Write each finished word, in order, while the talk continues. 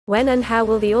When and how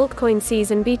will the altcoin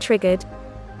season be triggered?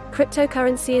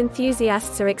 Cryptocurrency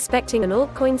enthusiasts are expecting an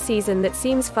altcoin season that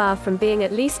seems far from being,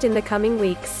 at least in the coming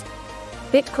weeks.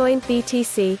 Bitcoin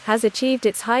 (BTC) has achieved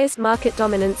its highest market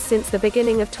dominance since the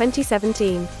beginning of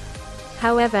 2017.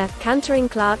 However, Cantering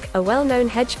Clark, a well-known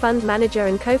hedge fund manager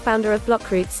and co-founder of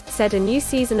Blockroots, said a new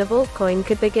season of altcoin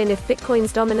could begin if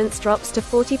Bitcoin's dominance drops to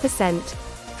 40%.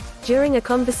 During a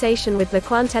conversation with the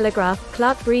Cointelegraph,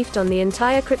 Clark briefed on the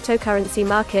entire cryptocurrency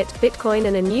market, Bitcoin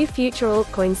and a new future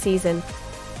altcoin season.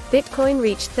 Bitcoin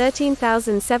reached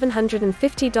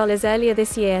 $13,750 earlier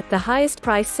this year, the highest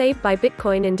price saved by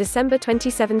Bitcoin in December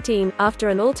 2017, after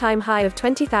an all-time high of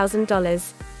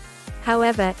 $20,000.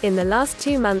 However, in the last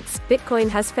 2 months, Bitcoin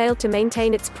has failed to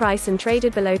maintain its price and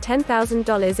traded below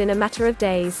 $10,000 in a matter of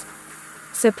days.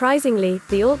 Surprisingly,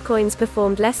 the altcoins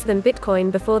performed less than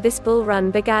Bitcoin before this bull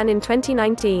run began in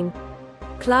 2019.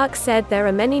 Clark said there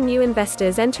are many new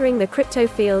investors entering the crypto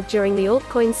field during the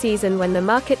altcoin season when the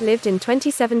market lived in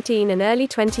 2017 and early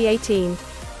 2018.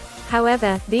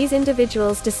 However, these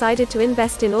individuals decided to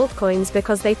invest in altcoins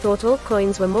because they thought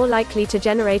altcoins were more likely to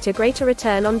generate a greater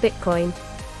return on Bitcoin.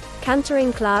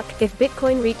 Cantering Clark, if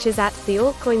Bitcoin reaches at, the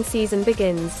altcoin season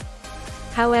begins.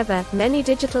 However, many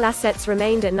digital assets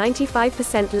remained at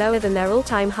 95% lower than their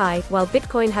all-time high, while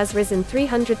Bitcoin has risen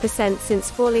 300% since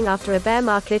falling after a bear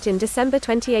market in December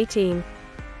 2018.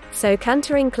 So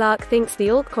Cantering Clark thinks the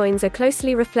altcoins are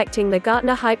closely reflecting the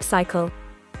Gartner hype cycle.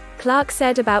 Clark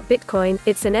said about Bitcoin,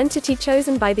 it's an entity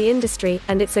chosen by the industry,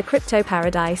 and it's a crypto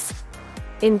paradise.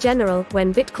 In general,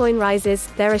 when Bitcoin rises,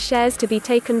 there are shares to be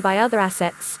taken by other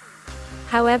assets.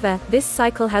 However, this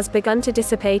cycle has begun to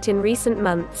dissipate in recent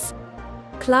months.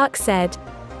 Clark said,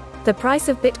 the price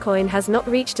of Bitcoin has not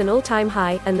reached an all-time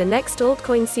high, and the next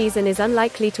altcoin season is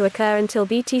unlikely to occur until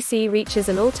BTC reaches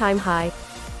an all-time high.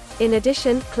 In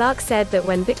addition, Clark said that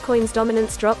when Bitcoin's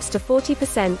dominance drops to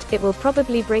 40%, it will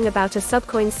probably bring about a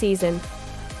subcoin season.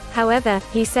 However,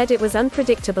 he said it was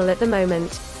unpredictable at the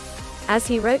moment. As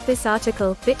he wrote this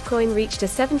article, Bitcoin reached a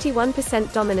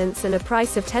 71% dominance and a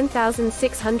price of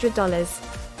 $10,600.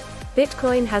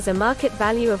 Bitcoin has a market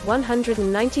value of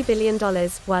 $190 billion,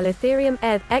 while Ethereum,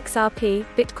 ETH, XRP,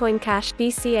 Bitcoin Cash,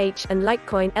 BCH, and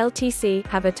Litecoin, LTC,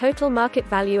 have a total market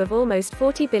value of almost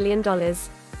 $40 billion.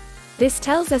 This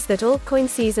tells us that altcoin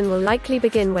season will likely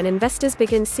begin when investors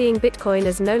begin seeing Bitcoin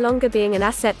as no longer being an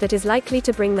asset that is likely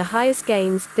to bring the highest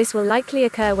gains. This will likely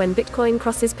occur when Bitcoin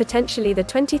crosses potentially the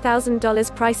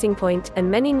 $20,000 pricing point,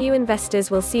 and many new investors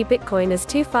will see Bitcoin as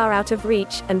too far out of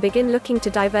reach, and begin looking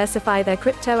to diversify their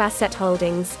crypto asset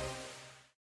holdings.